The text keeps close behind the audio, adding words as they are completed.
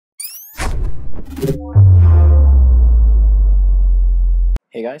Hey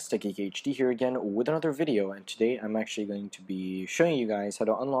guys, TechGeekHD here again with another video, and today I'm actually going to be showing you guys how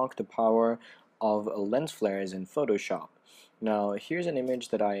to unlock the power of lens flares in Photoshop. Now here's an image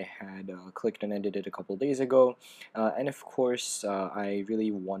that I had clicked and edited a couple days ago, and of course I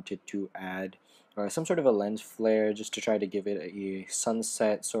really wanted to add some sort of a lens flare just to try to give it a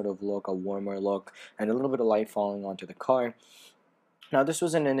sunset sort of look, a warmer look, and a little bit of light falling onto the car. Now this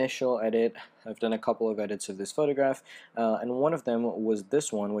was an initial edit. I've done a couple of edits of this photograph, and one of them was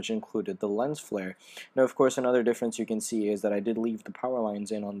this one, which included the lens flare. Now of course another difference you can see is that I did leave the power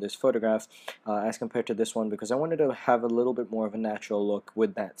lines in on this photograph as compared to this one, because I wanted to have a little bit more of a natural look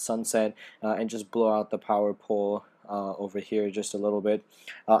with that sunset and just blow out the power pole over here just a little bit.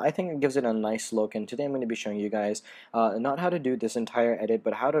 I think it gives it a nice look, and today I'm going to be showing you guys not how to do this entire edit,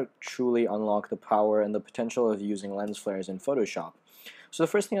 but how to truly unlock the power and the potential of using lens flares in Photoshop. So the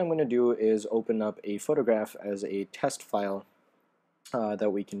first thing I'm going to do is open up a photograph as a test file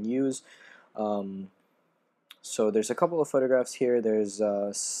that we can use. So there's a couple of photographs here. There's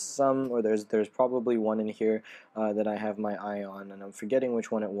there's probably one in here that I have my eye on, and I'm forgetting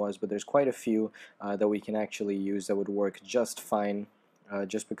which one it was, but there's quite a few that we can actually use that would work just fine,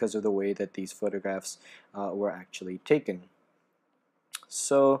 just because of the way that these photographs were actually taken.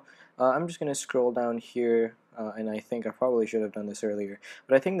 So I'm just going to scroll down here, and I think I probably should have done this earlier,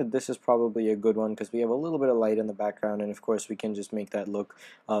 but I think that this is probably a good one because we have a little bit of light in the background, and of course we can just make that look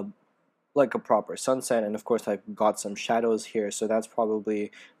like a proper sunset. And of course I've got some shadows here, so that's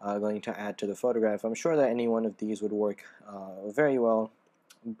probably going to add to the photograph. I'm sure that any one of these would work very well,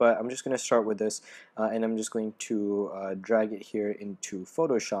 but I'm just going to start with this, and I'm just going to drag it here into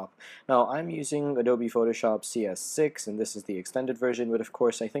Photoshop. Now I'm using Adobe Photoshop CS6, and this is the extended version, but of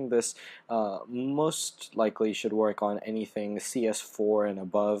course I think this most likely should work on anything CS4 and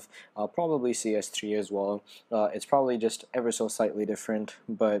above, probably CS3 as well. It's probably just ever so slightly different,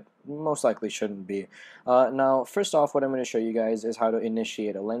 but most likely shouldn't be. Now first off, what I'm going to show you guys is how to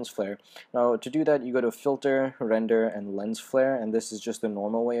initiate a lens flare. Now to do that, you go to Filter, Render, and Lens Flare, and this is just the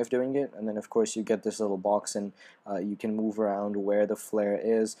normal way of doing it. And then of course you get this little box, and you can move around where the flare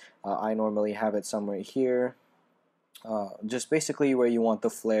is. I normally have it somewhere here. Just basically where you want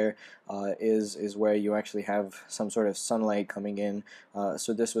the flare is where you actually have some sort of sunlight coming in.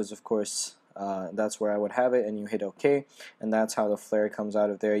 So this was, of course, that's where I would have it, and you hit OK, and that's how the flare comes out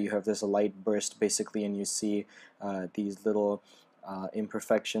of there. You have this light burst basically, and you see these little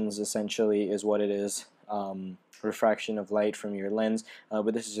imperfections, essentially is what it is. Refraction of light from your lens,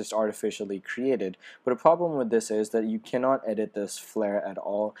 but this is just artificially created. But a problem with this is that you cannot edit this flare at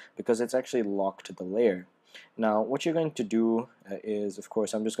all because it's actually locked to the layer. Now what you're going to do is, of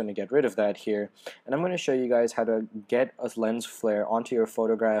course, I'm just going to get rid of that here, and I'm going to show you guys how to get a lens flare onto your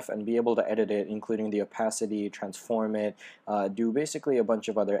photograph and be able to edit it, including the opacity, transform it, do basically a bunch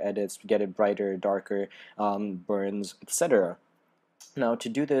of other edits, get it brighter, darker, burns, etc. Now to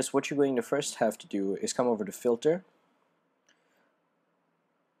do this, what you're going to first have to do is come over to Filter,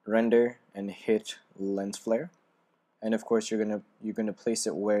 Render, and hit Lens Flare. And of course you're gonna place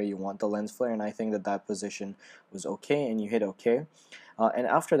it where you want the lens flare, and I think that position was okay, and you hit OK. And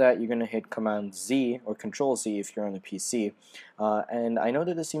after that you're gonna hit Command Z or Control Z if you're on the PC. And I know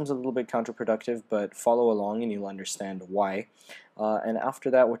that this seems a little bit counterproductive, but follow along and you'll understand why. And after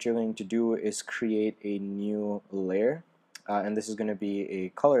that, what you're going to do is create a new layer. And this is going to be a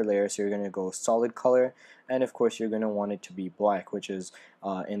color layer, so you're going to go solid color, and of course you're going to want it to be black, which is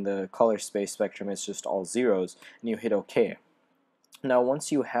in the color space spectrum it's just all zeros, and you hit OK. Now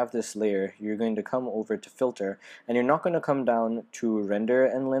once you have this layer, you're going to come over to Filter, and you're not going to come down to Render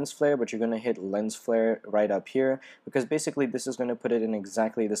and Lens Flare, but you're going to hit Lens Flare right up here, because basically this is going to put it in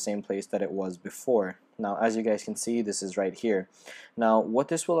exactly the same place that it was before. Now as you guys can see, this is right here. Now what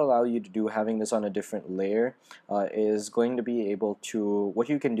this will allow you to do, having this on a different layer, is going to be able to, what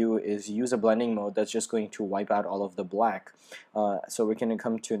you can do is use a blending mode that's just going to wipe out all of the black. So we're going to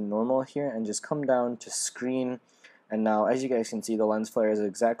come to normal here and just come down to screen. And now as you guys can see, the lens flare is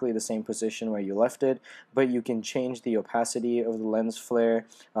exactly the same position where you left it, but you can change the opacity of the lens flare.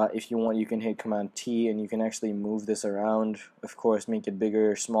 If you want, you can hit Command T and you can actually move this around, of course, make it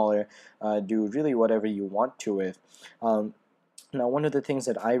bigger, smaller, do really whatever you want to it. Now one of the things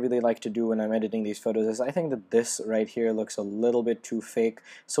that I really like to do when I'm editing these photos is I think that this right here looks a little bit too fake.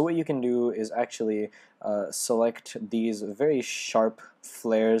 So what you can do is actually select these very sharp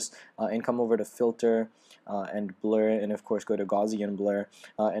flares and come over to Filter and Blur, and of course go to Gaussian Blur,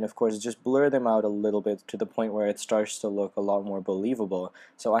 and of course just blur them out a little bit to the point where it starts to look a lot more believable.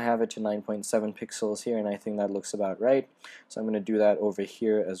 So I have it to 9.7 pixels here, and I think that looks about right. So I'm going to do that over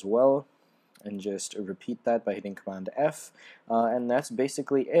here as well. and just repeat that by hitting Command F, and that's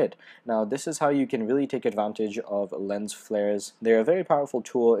basically it. Now this is how you can really take advantage of lens flares. They're a very powerful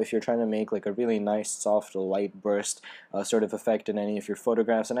tool if you're trying to make like a really nice soft light burst sort of effect in any of your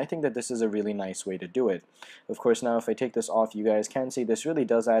photographs, and I think that this is a really nice way to do it. Of course, now if I take this off, you guys can see this really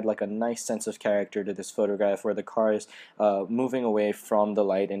does add like a nice sense of character to this photograph, where the car is moving away from the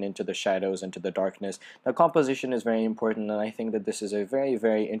light and into the shadows, into the darkness. Now composition is very important, and I think that this is a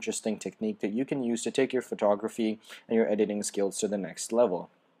very interesting technique that you can use to take your photography and your editing skills to the next level.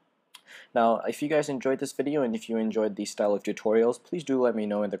 Now, if you guys enjoyed this video and if you enjoyed these style of tutorials, please do let me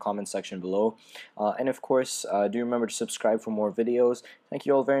know in the comment section below. And of course, do remember to subscribe for more videos. Thank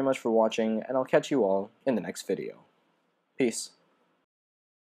you all very much for watching, and I'll catch you all in the next video. Peace.